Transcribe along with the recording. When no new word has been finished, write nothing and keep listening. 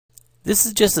This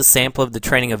is just a sample of the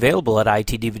training available at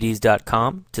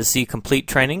itdvds.com. To see complete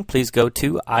training, please go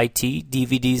to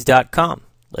itdvds.com.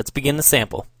 Let's begin the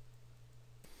sample.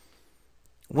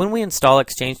 When we install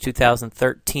Exchange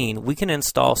 2013, we can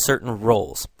install certain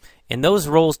roles, and those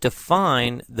roles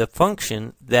define the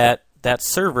function that that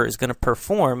server is going to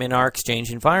perform in our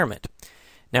Exchange environment.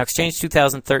 Now, Exchange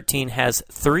 2013 has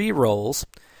 3 roles: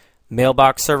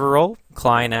 Mailbox Server Role,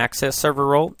 Client Access Server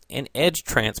Role, and Edge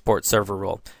Transport Server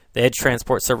Role. The Edge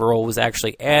Transport Server Role was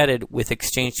actually added with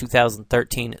Exchange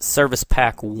 2013 Service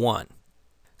Pack 1.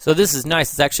 So this is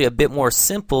nice. It's actually a bit more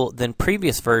simple than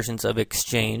previous versions of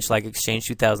Exchange, like Exchange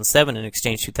 2007 and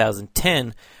Exchange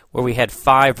 2010, where we had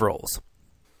 5 roles.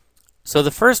 So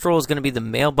the first role is going to be the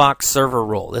Mailbox Server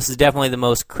Role. This is definitely the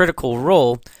most critical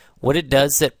role. What it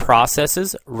does is it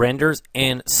processes, renders,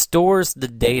 and stores the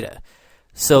data.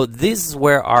 So this is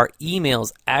where our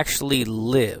emails actually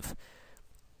live.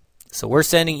 So we're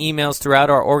sending emails throughout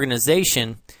our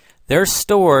organization. They're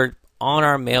stored on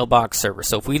our mailbox server.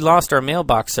 So if we lost our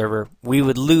mailbox server, we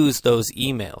would lose those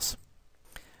emails.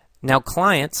 Now,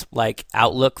 clients like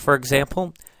Outlook, for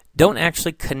example, don't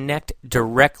actually connect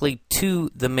directly to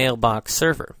the mailbox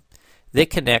server. They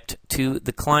connect to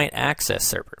the client access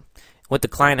server. What the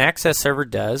client access server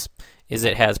does is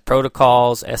it has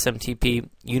protocols, SMTP,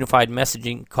 unified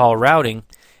messaging, call routing,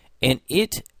 and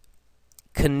it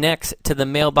connects to the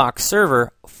mailbox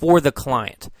server for the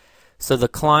client. So the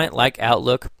client, like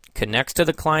Outlook, connects to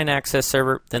the client access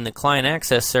server, then the client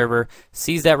access server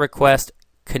sees that request,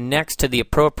 connects to the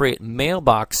appropriate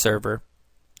mailbox server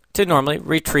to normally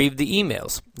retrieve the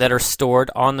emails that are stored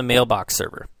on the mailbox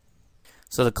server.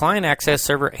 So the client access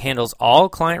server handles all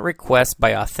client requests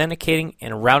by authenticating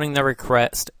and routing the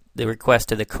request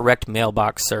to the correct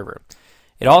mailbox server.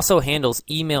 It also handles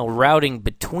email routing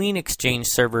between Exchange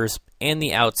servers and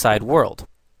the outside world.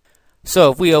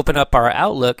 So if we open up our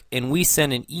Outlook and we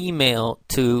send an email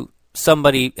to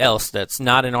somebody else that's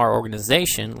not in our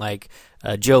organization, like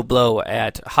Joe Blow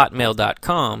at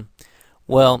hotmail.com,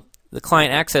 well, the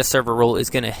client access server role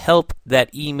is going to help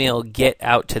that email get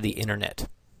out to the internet.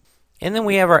 And then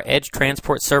we have our Edge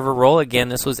Transport Server role. Again,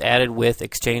 this was added with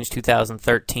Exchange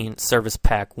 2013 Service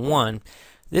Pack 1.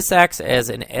 This acts as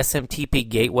an SMTP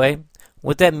gateway.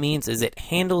 What that means is it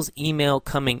handles email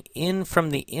coming in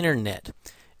from the internet.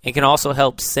 It can also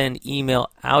help send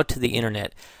email out to the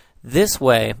internet. This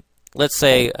way, let's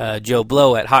say Joe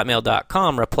Blow at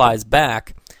hotmail.com replies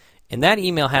back, and that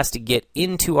email has to get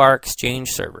into our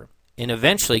Exchange server and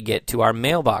eventually get to our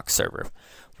mailbox server.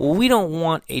 Well, we don't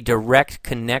want a direct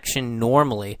connection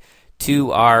normally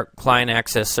to our client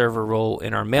access server role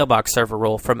and our mailbox server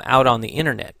role from out on the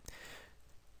internet.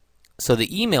 So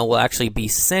the email will actually be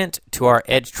sent to our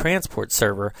Edge Transport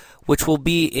server, which will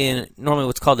be in normally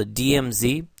what's called a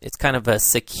DMZ. It's kind of a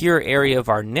secure area of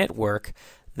our network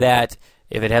that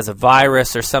if it has a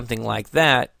virus or something like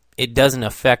that, it doesn't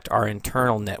affect our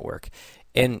internal network.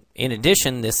 And in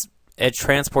addition, this Edge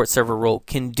Transport server role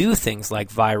can do things like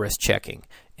virus checking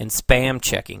and spam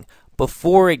checking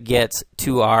before it gets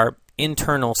to our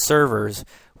internal servers,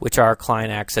 which are our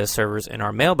client access servers and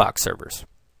our mailbox servers.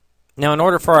 Now, in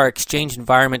order for our Exchange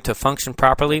environment to function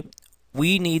properly,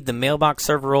 we need the mailbox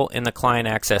server role and the client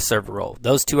access server role.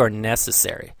 Those two are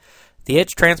necessary. The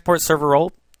Edge Transport server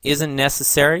role isn't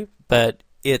necessary, but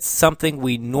it's something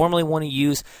we normally want to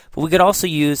use. But we could also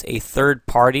use a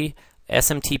third-party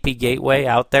SMTP gateway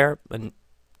out there, and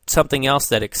something else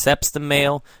that accepts the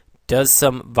mail, does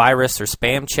some virus or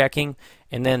spam checking,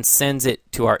 and then sends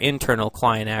it to our internal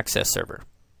client access server,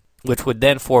 which would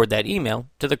then forward that email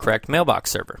to the correct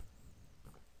mailbox server.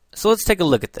 So let's take a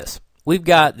look at this. We've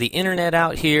got the internet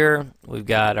out here. We've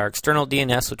got our external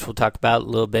DNS, which we'll talk about a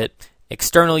little bit.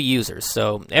 External users,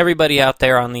 so everybody out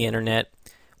there on the internet.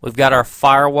 We've got our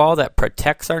firewall that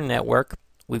protects our network.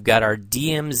 We've got our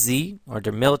DMZ, or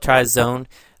demilitarized zone,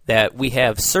 that we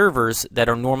have servers that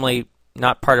are normally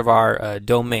not part of our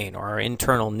domain or our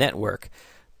internal network.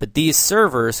 But these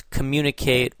servers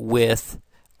communicate with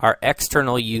our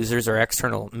external users or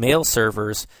external mail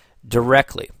servers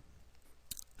directly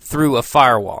through a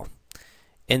firewall.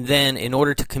 And then in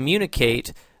order to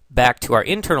communicate back to our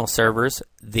internal servers,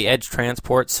 the Edge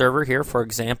Transport server here, for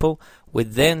example,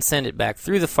 would then send it back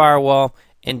through the firewall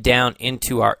and down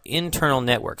into our internal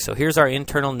network. So here's our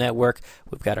internal network.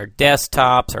 We've got our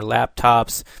desktops, our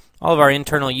laptops, all of our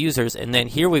internal users, and then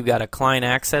here we've got a client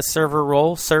access server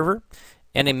role server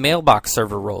and a mailbox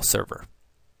server role server.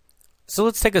 So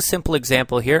let's take a simple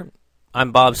example here.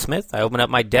 I'm Bob Smith. I open up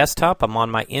my desktop. I'm on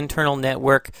my internal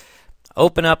network.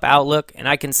 Open up Outlook, and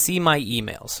I can see my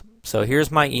emails. So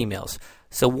here's my emails.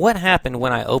 So what happened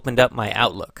when I opened up my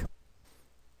Outlook?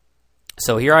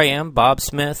 So here I am, Bob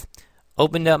Smith,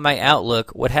 opened up my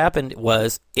Outlook. What happened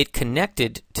was it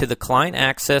connected to the client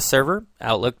access server,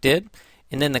 Outlook did,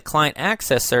 and then the client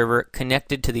access server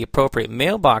connected to the appropriate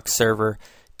mailbox server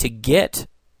to get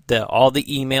all the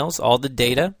emails, all the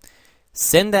data,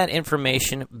 send that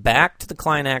information back to the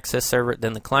client access server,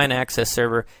 then the client access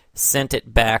server sent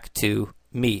it back to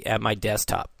me at my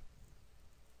desktop.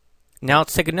 Now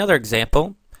let's take another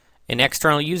example. An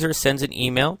external user sends an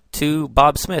email to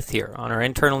Bob Smith here on our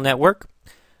internal network.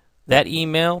 That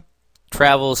email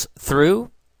travels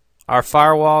through our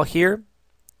firewall here,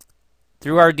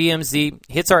 through our DMZ,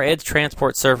 hits our Edge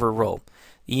Transport Server role.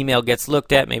 The email gets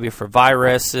looked at maybe for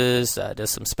viruses, does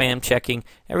some spam checking.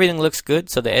 Everything looks good,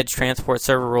 so the Edge Transport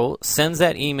Server role sends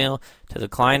that email to the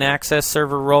Client Access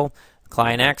Server role. The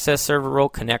Client Access Server role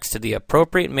connects to the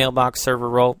appropriate mailbox server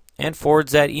role and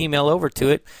forwards that email over to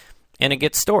it, and it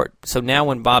gets stored. So now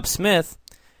when Bob Smith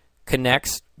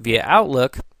connects via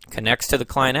Outlook, connects to the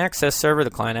Client Access Server,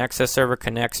 the Client Access Server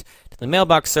connects to the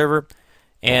mailbox server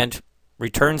and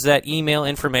returns that email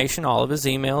information, all of his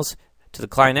emails, to the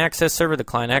Client Access Server. The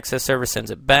Client Access Server sends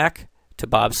it back to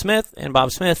Bob Smith, and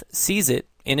Bob Smith sees it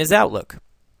in his Outlook.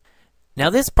 Now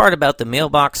this part about the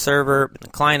mailbox server and the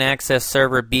Client Access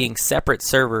Server being separate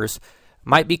servers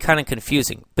might be kind of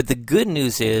confusing, but the good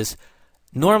news is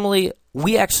normally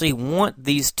we actually want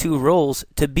these two roles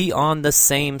to be on the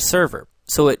same server,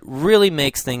 so it really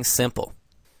makes things simple.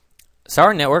 So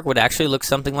our network would actually look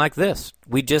something like this.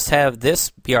 We just have this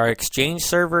be our Exchange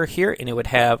server here, and it would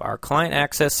have our Client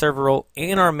Access Server role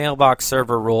and our Mailbox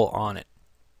Server role on it.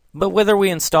 But whether we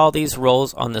install these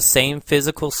roles on the same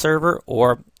physical server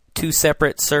or two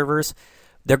separate servers,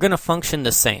 they're going to function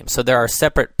the same. So there are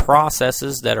separate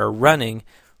processes that are running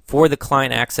for the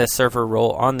Client Access Server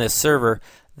role on this server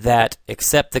that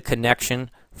accept the connection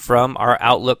from our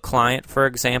Outlook client, for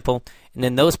example, and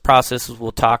then those processes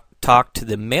will talk to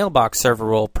the Mailbox Server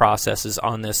role processes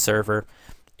on this server,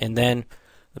 and then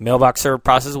the Mailbox Server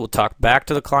process will talk back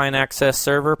to the Client Access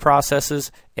Server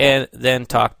processes and then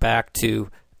talk back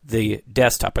to the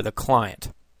desktop or the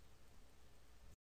client.